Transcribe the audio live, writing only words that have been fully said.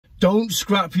Don't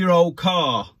scrap your old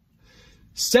car.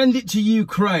 Send it to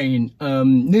Ukraine.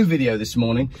 New video this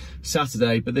morning,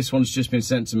 Saturday, but this one's just been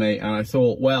sent to me, and I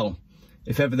thought, well,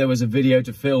 if ever there was a video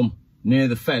to film near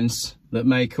the fence that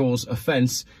may cause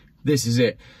offence, this is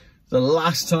it. The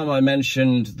last time I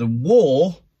mentioned the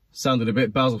war, sounded a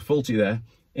bit Basil Fawlty there,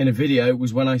 in a video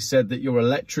was when I said that your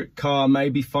electric car may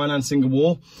be financing a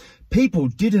war. People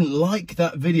didn't like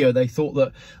that video. They thought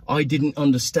that I didn't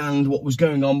understand what was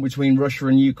going on between Russia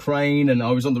and Ukraine and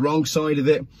I was on the wrong side of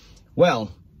it.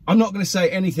 Well, I'm not going to say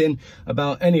anything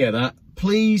about any of that.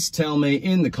 Please tell me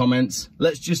in the comments.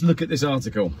 Let's just look at this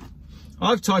article.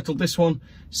 I've titled this one,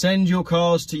 Send Your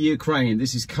Cars to Ukraine.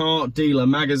 This is Car Dealer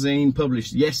magazine,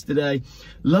 published yesterday.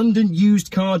 London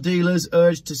used car dealers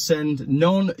urged to send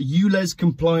non-ULEZ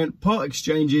compliant part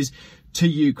exchanges to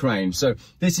Ukraine. So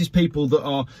this is people that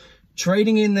are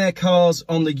trading in their cars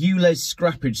on the ULEZ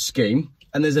scrappage scheme.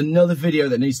 And there's another video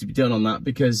that needs to be done on that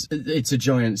because it's a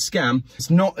giant scam. It's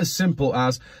not as simple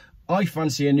as, I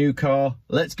fancy a new car,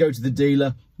 let's go to the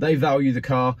dealer, they value the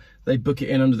car, they book it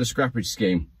in under the scrappage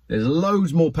scheme. There's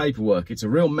loads more paperwork. It's a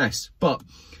real mess. But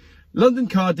London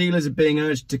car dealers are being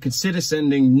urged to consider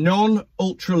sending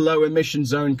non-ultra low emission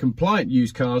zone compliant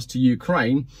used cars to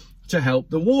Ukraine to help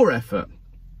the war effort.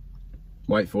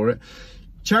 Wait for it.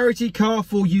 Charity Car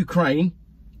for Ukraine,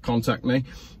 contact me,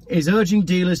 is urging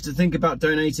dealers to think about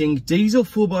donating diesel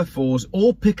 4x4s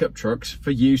or pickup trucks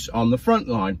for use on the front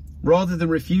line, rather than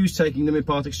refuse taking them in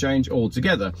part exchange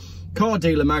altogether. Car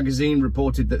Dealer magazine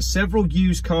reported that several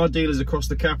used car dealers across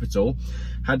the capital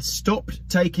had stopped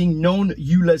taking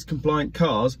non-ULEZ compliant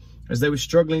cars as they were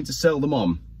struggling to sell them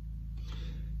on.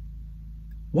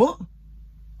 What?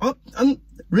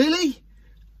 Really?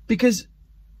 Because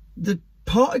the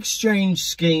part exchange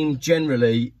scheme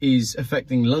generally is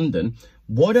affecting London.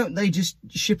 Why don't they just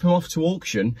ship them off to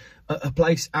auction at a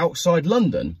place outside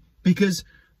London? Because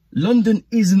London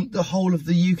isn't the whole of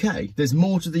the UK. There's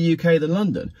more to the UK than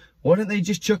London. Why don't they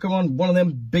just chuck them on one of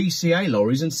them BCA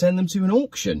lorries and send them to an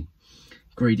auction?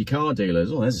 Greedy car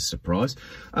dealers. Oh, there's a surprise.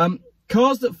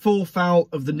 Cars that fall foul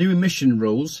of the new emission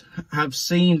rules have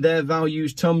seen their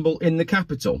values tumble in the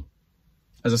capital.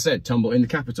 As I said, tumble in the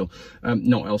capital,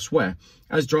 not elsewhere.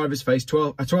 As drivers face a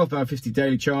 £12.50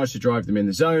 daily charge to drive them in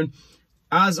the zone.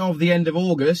 As of the end of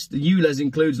August, the ULEZ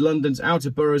includes London's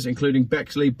outer boroughs, including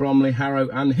Bexley, Bromley, Harrow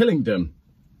and Hillingdon.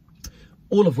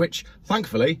 All of which,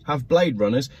 thankfully, have blade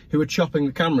runners who are chopping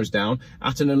the cameras down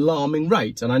at an alarming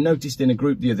rate. And I noticed in a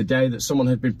group the other day that someone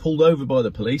had been pulled over by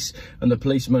the police and the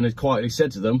policeman had quietly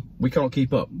said to them, we can't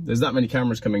keep up. There's that many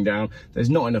cameras coming down. There's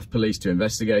not enough police to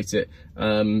investigate it.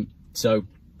 So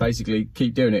basically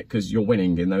keep doing it because you're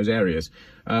winning in those areas.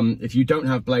 If you don't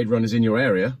have blade runners in your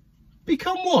area,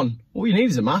 become one. All you need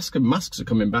is a mask, and masks are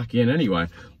coming back in anyway.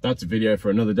 That's a video for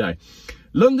another day.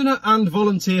 Londoner and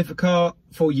volunteer for Car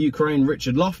for Ukraine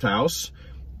Richard Lofthouse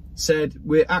said,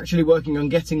 we're actually working on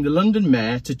getting the London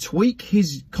mayor to tweak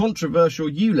his controversial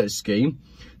ULEZ scheme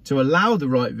to allow the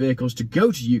right vehicles to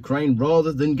go to Ukraine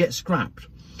rather than get scrapped.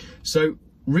 So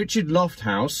Richard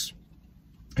Lofthouse,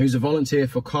 who's a volunteer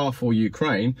for Car for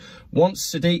Ukraine, wants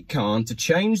Sadiq Khan to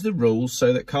change the rules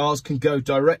so that cars can go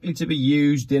directly to be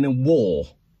used in a war.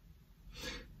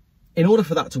 In order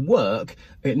for that to work,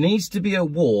 it needs to be a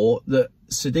war that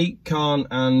Sadiq Khan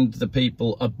and the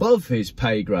people above his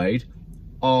pay grade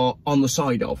are on the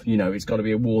side of. You know, it's got to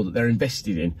be a war that they're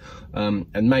invested in.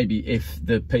 And maybe if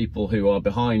the people who are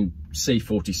behind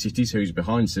C40 Cities, who's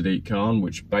behind Sadiq Khan,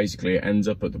 which basically ends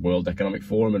up at the World Economic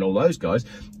Forum and all those guys,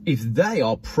 if they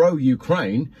are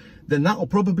pro-Ukraine, then that'll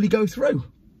probably go through.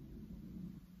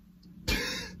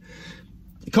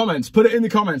 Comments, put it in the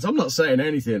comments. I'm not saying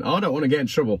anything. I don't want to get in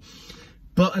trouble.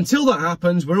 But until that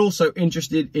happens, we're also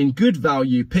interested in good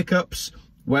value pickups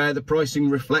where the pricing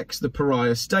reflects the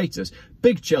pariah status.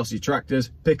 Big Chelsea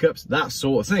tractors, pickups, that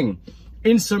sort of thing.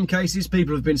 In some cases,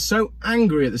 people have been so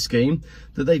angry at the scheme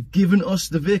that they've given us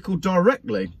the vehicle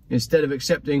directly instead of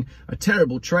accepting a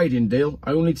terrible trade-in deal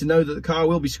only to know that the car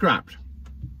will be scrapped.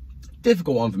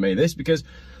 Difficult one for me, this, because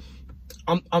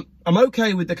I'm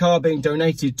okay with the car being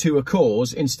donated to a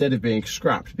cause instead of being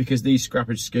scrapped, because these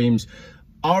scrappage schemes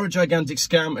are a gigantic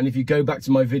scam. And if you go back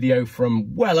to my video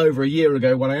from well over a year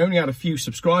ago when I only had a few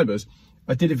subscribers,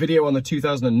 I did a video on the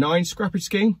 2009 scrappage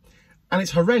scheme, and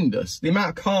it's horrendous. The amount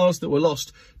of cars that were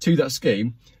lost to that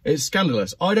scheme is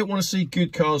scandalous. I don't want to see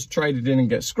good cars traded in and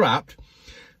get scrapped,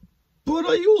 but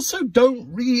I also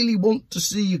don't really want to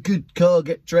see a good car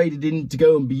get traded in to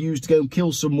go and be used to go and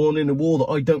kill someone in a war that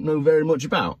I don't know very much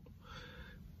about.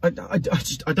 I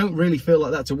don't really feel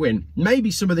like that's a win. Maybe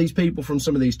some of these people from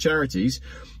some of these charities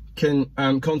can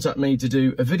contact me to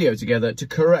do a video together to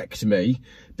correct me,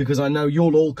 because I know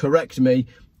you'll all correct me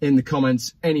in the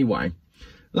comments anyway.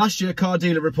 Last year, Car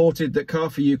Dealer reported that Car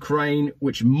for Ukraine,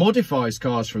 which modifies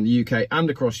cars from the UK and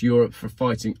across Europe for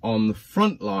fighting on the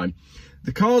front line.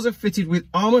 The cars are fitted with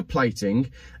armour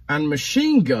plating and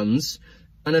machine guns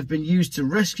and have been used to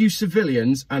rescue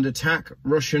civilians and attack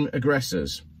Russian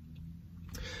aggressors.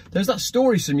 There's that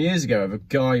story some years ago of a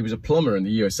guy who was a plumber in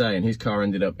the USA, and his car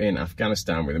ended up in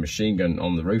Afghanistan with a machine gun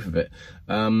on the roof of it.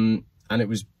 And it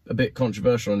was a bit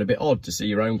controversial and a bit odd to see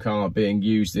your own car being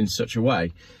used in such a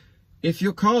way. If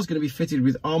your car's going to be fitted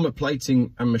with armour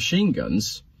plating and machine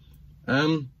guns,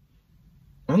 I'm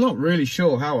not really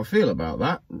sure how I feel about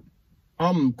that.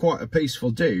 I'm quite a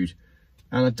peaceful dude,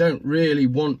 and I don't really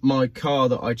want my car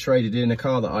that I traded in, a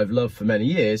car that I've loved for many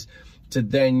years, to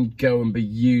then go and be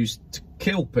used to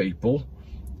kill people,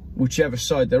 whichever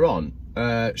side they're on.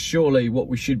 Surely what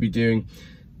we should be doing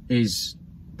is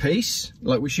peace.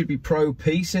 Like, we should be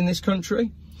pro-peace in this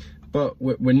country, but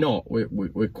we're not.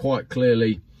 We're quite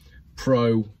clearly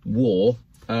pro-war.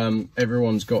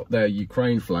 Everyone's got their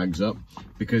Ukraine flags up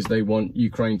because they want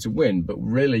Ukraine to win, but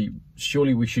really,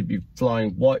 surely we should be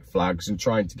flying white flags and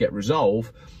trying to get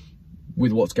resolve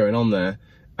with what's going on there.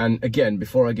 And again,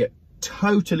 before I get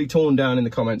totally torn down in the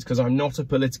comments, because I'm not a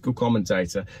political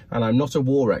commentator and I'm not a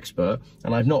war expert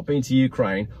and I've not been to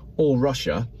Ukraine or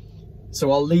Russia,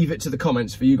 so I'll leave it to the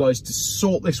comments for you guys to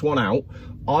sort this one out.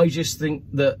 I just think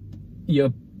that you're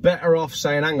better off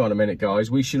saying, hang on a minute guys,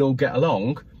 we should all get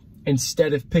along,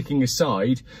 instead of picking a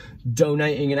side,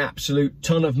 donating an absolute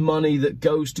ton of money that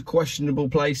goes to questionable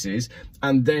places,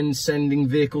 and then sending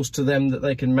vehicles to them that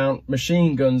they can mount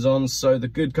machine guns on so the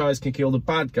good guys can kill the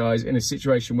bad guys in a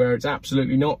situation where it's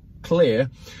absolutely not clear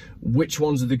which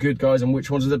ones are the good guys and which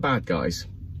ones are the bad guys.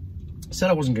 I said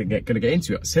I wasn't going to get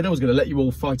into it. I said I was going to let you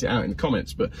all fight it out in the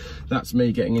comments, but that's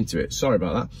me getting into it. Sorry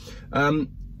about that.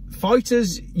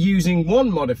 Fighters using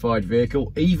one modified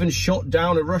vehicle even shot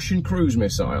down a Russian cruise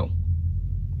missile.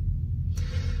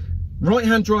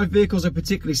 Right-hand drive vehicles are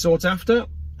particularly sought after,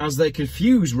 as they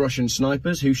confuse Russian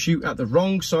snipers who shoot at the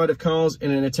wrong side of cars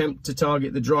in an attempt to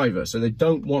target the driver. So they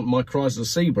don't want my Chrysler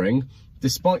Sebring,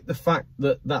 despite the fact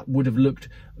that that would have looked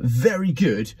very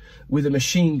good with a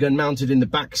machine gun mounted in the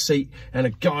back seat and a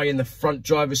guy in the front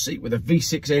driver's seat with a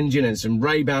V6 engine and some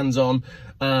Ray-Bans on,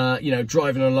 you know,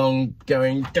 driving along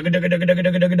going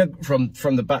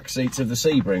from the back seats of the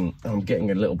Sebring. I'm getting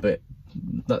a little bit,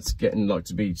 that's getting like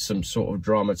to be some sort of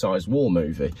dramatized war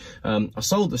movie. I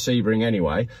sold the Sebring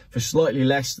anyway for slightly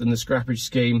less than the scrappage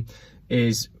scheme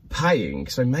is paying,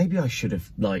 so maybe I should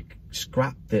have like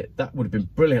scrapped it. That would have been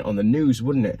brilliant on the news,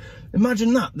 wouldn't it?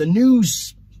 Imagine that. The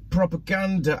news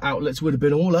propaganda outlets would have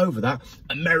been all over that.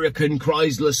 American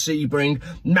Chrysler Sebring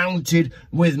mounted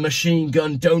with machine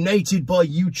gun, donated by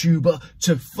YouTuber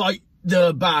to fight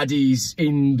the baddies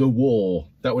in the war.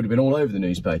 That would have been all over the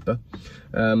newspaper.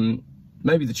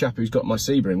 Maybe the chap who's got my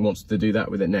Sebring wants to do that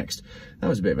with it next. That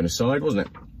was a bit of an aside, wasn't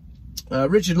it?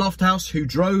 Richard Lofthouse, who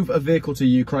drove a vehicle to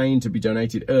Ukraine to be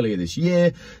donated earlier this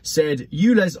year, said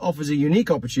ULEZ offers a unique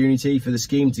opportunity for the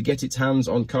scheme to get its hands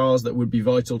on cars that would be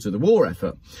vital to the war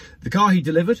effort. The car he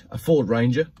delivered, a Ford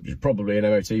Ranger, which is probably an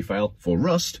MOT fail for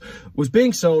rust, was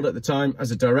being sold at the time as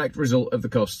a direct result of the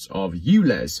costs of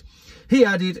ULEZ. He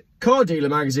added, Car Dealer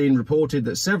magazine reported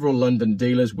that several London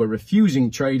dealers were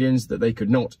refusing trade-ins that they could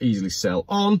not easily sell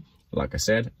on. Like I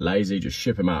said, lazy, just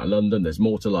ship them out of London. There's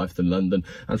more to life than London.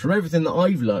 And from everything that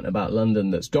I've learnt about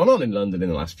London that's gone on in London in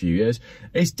the last few years,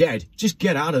 it's dead. Just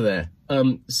get out of there.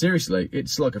 Seriously,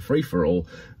 it's like a free-for-all.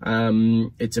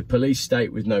 It's a police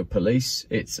state with no police.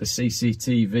 It's a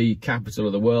CCTV capital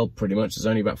of the world, pretty much. There's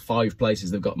only about 5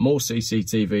 places that have got more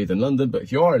CCTV than London. But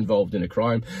if you are involved in a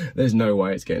crime, there's no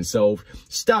way it's getting solved.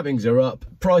 Stabbings are up.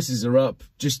 Prices are up.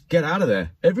 Just get out of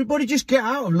there. Everybody just get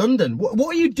out of London.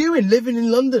 What are you doing living in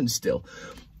London still?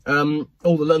 All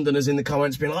the Londoners in the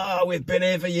comments being like, oh, we've been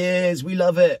here for years. We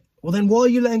love it. Well, then why are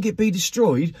you letting it be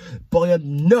destroyed by a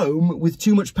gnome with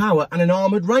too much power and an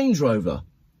armoured Range Rover?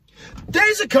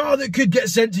 There's a car that could get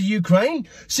sent to Ukraine.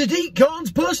 Sadiq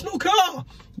Khan's personal car.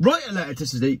 Write a letter to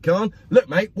Sadiq Khan. Look,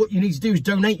 mate, what you need to do is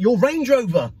donate your Range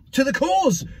Rover to the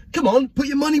cause. Come on, put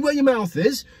your money where your mouth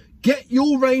is. Get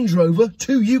your Range Rover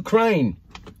to Ukraine.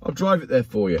 I'll drive it there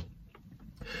for you.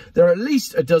 There are at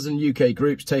least a dozen UK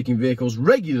groups taking vehicles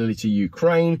regularly to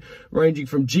Ukraine, ranging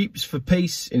from Jeeps for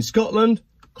Peace in Scotland,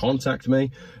 contact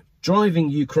me, Driving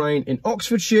Ukraine in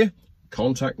Oxfordshire,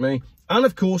 contact me, and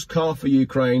of course Car for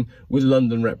Ukraine with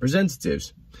London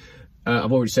representatives.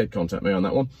 I've already said contact me on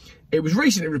that one. It was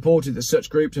recently reported that such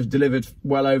groups have delivered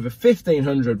well over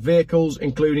 1,500 vehicles,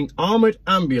 including armoured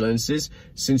ambulances,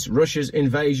 since Russia's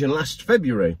invasion last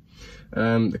February.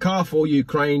 The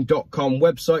car4ukraine.com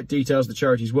website details the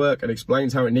charity's work and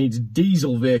explains how it needs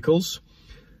diesel vehicles.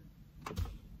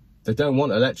 They don't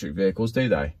want electric vehicles, do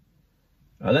they?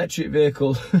 Electric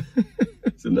vehicles,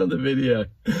 it's another video,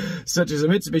 such as a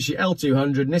Mitsubishi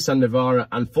L200, Nissan Navara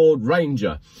and Ford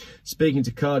Ranger. Speaking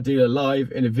to Car Dealer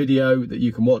Live in a video that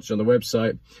you can watch on the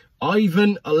website,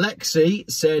 Ivan Alexei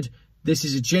said, "This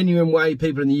is a genuine way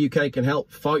people in the UK can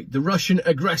help fight the Russian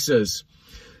aggressors.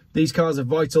 These cars are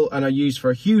vital and are used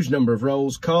for a huge number of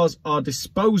roles. Cars are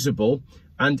disposable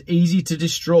and easy to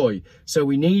destroy, so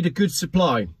we need a good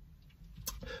supply."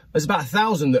 There's about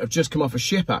 1,000 that have just come off a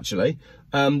ship, actually.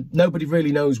 Nobody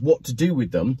really knows what to do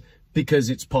with them because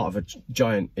it's part of a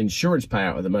giant insurance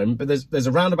payout at the moment. But there's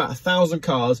around about 1,000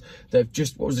 cars that have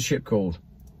just, what was the ship called?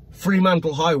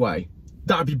 Fremantle Highway.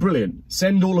 That'd be brilliant.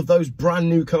 Send all of those brand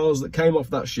new cars that came off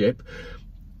that ship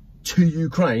to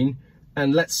Ukraine,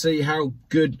 and let's see how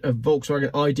good a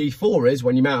Volkswagen ID4 is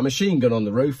when you mount a machine gun on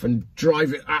the roof and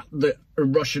drive it at the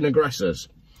Russian aggressors.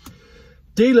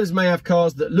 Dealers may have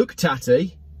cars that look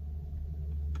tatty.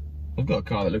 I've got a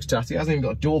car that looks tatty. It hasn't even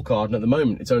got a door card, and at the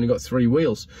moment it's only got 3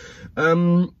 wheels.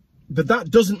 But that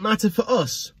doesn't matter for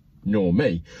us, nor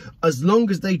me. As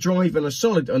long as they drive and are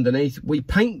solid underneath, we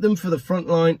paint them for the front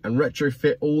line and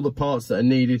retrofit all the parts that are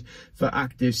needed for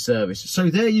active service. So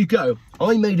there you go.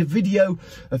 I made a video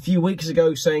a few weeks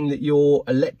ago saying that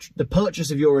the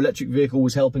purchase of your electric vehicle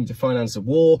was helping to finance a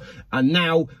war, and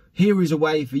now here is a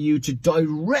way for you to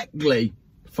directly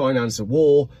finance a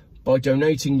war by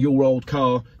donating your old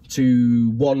car to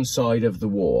one side of the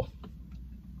war.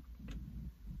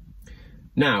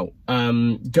 Now,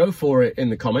 go for it in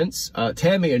the comments.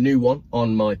 Tear me a new one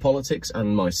on my politics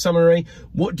and my summary.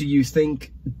 What do you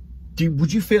think?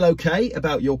 Would you feel okay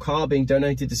about your car being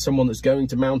donated to someone that's going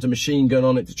to mount a machine gun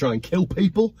on it to try and kill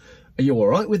people? Are you all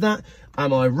right with that?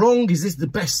 Am I wrong? Is this the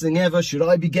best thing ever? Should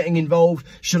I be getting involved?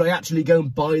 Should I actually go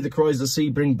and buy the Chrysler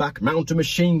Sebring back, mount a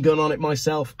machine gun on it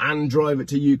myself and drive it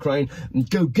to Ukraine and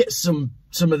go get some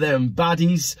of them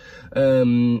baddies?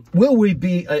 Will we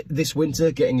be this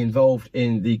winter getting involved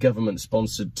in the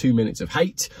government-sponsored 2 minutes of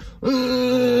hate?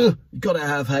 Gotta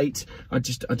have hate. I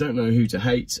don't know who to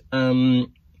hate.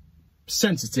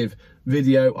 Sensitive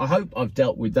video. I hope I've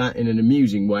dealt with that in an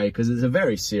amusing way, because it's a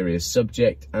very serious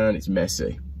subject and it's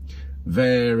messy.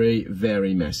 Very,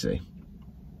 very messy.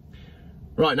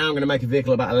 Right, now I'm going to make a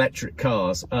vehicle about electric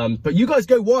cars. But you guys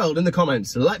go wild in the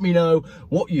comments. Let me know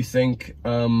what you think.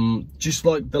 Just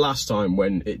like the last time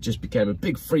when it just became a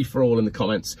big free-for-all in the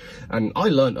comments. And I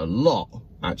learned a lot,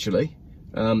 actually.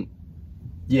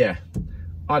 Yeah,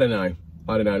 I don't know.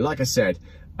 Like I said,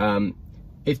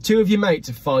 if 2 of your mates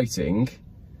are fighting,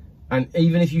 and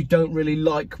even if you don't really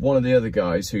like one of the other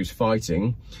guys who's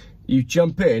fighting, you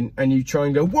jump in and you try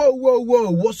and go, whoa, whoa, whoa,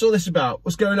 what's all this about?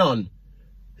 What's going on?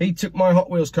 He took my Hot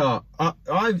Wheels car.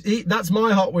 That's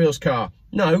my Hot Wheels car.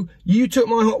 No, you took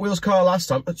my Hot Wheels car last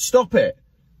time. Stop it.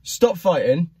 Stop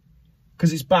fighting,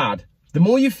 because it's bad. The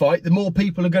more you fight, the more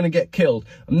people are going to get killed,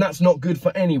 and that's not good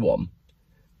for anyone.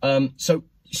 So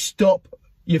stop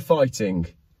your fighting.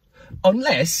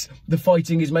 Unless the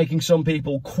fighting is making some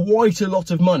people quite a lot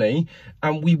of money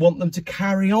and we want them to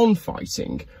carry on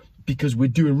fighting because we're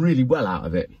doing really well out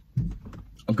of it.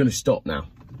 I'm going to stop now.